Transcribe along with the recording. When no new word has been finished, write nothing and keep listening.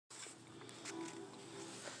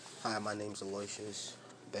Hi, my name's Aloysius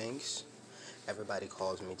Banks. Everybody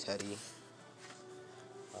calls me Teddy.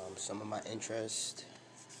 Some of my interests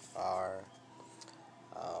are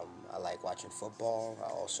I like watching football.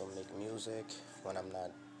 I also make music. When I'm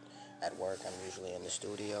not at work, I'm usually in the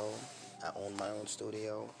studio. I own my own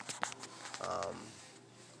studio.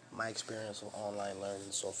 My experience with online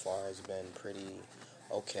learning so far has been pretty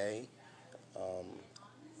okay.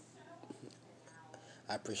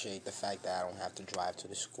 I appreciate the fact that I don't have to drive to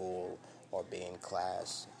the school or be in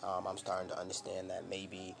class. I'm starting to understand that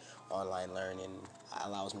maybe online learning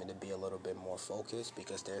allows me to be a little bit more focused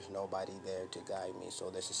because there's nobody there to guide me. So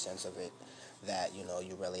there's a sense of it that you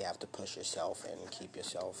really have to push yourself and keep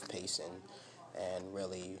yourself pacing and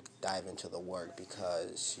really dive into the work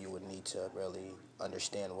because you would need to really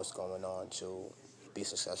understand what's going on to be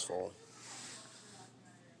successful.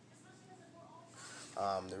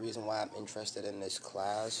 The reason why I'm interested in this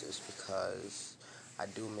class is because I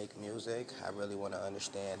do make music. I really want to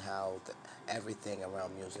understand how everything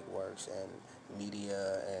around music works, and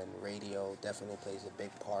media and radio definitely plays a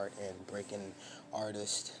big part in breaking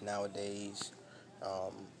artists nowadays.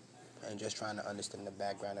 Um, and just trying to understand the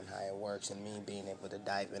background and how it works, and me being able to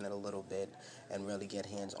dive in it a little bit and really get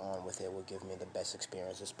hands on with it will give me the best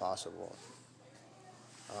experiences possible.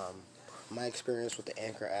 My experience with the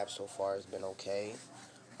Anchor app so far has been okay.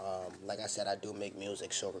 Like I said, I do make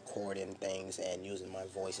music, so recording things and using my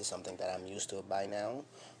voice is something that I'm used to by now.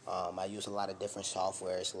 I use a lot of different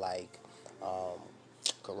softwares like um,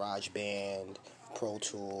 GarageBand, Pro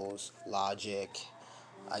Tools, Logic.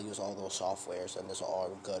 I use all those softwares, and those are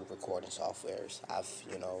all good recording softwares. I've,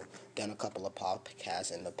 done a couple of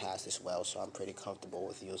podcasts in the past as well, so I'm pretty comfortable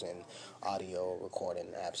with using audio recording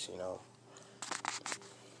apps.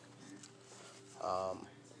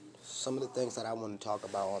 Some of the things that I want to talk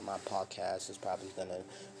about on my podcast is probably going to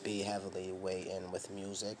be heavily weighed in with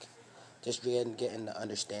music. Just getting the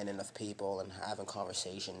understanding of people and having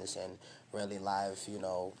conversations and really live,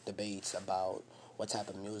 debates about what type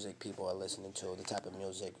of music people are listening to, the type of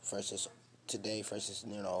music versus today versus,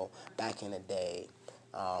 back in the day.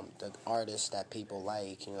 The artists that people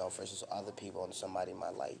like, versus other people and somebody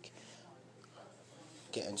might like.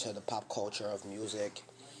 Get into the pop culture of music,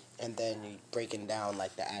 and then you breaking down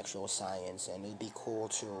like the actual science. And it'd be cool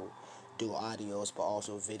to do audios but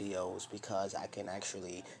also videos because I can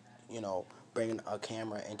actually, bring a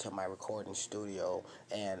camera into my recording studio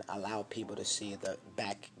and allow people to see the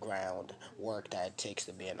background work that it takes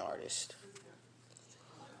to be an artist.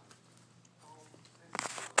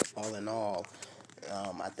 All in all,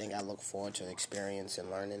 I think I look forward to the experience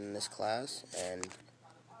and learning in this class, and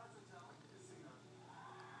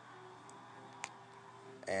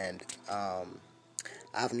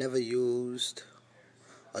I've never used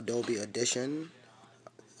Adobe Audition,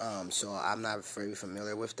 so I'm not very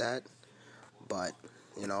familiar with that. But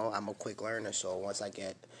I'm a quick learner, so once I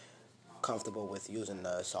get comfortable with using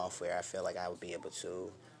the software, I feel like I would be able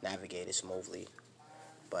to navigate it smoothly.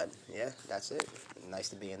 But yeah, that's it. Nice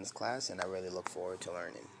to be in this class, and I really look forward to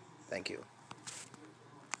learning. Thank you.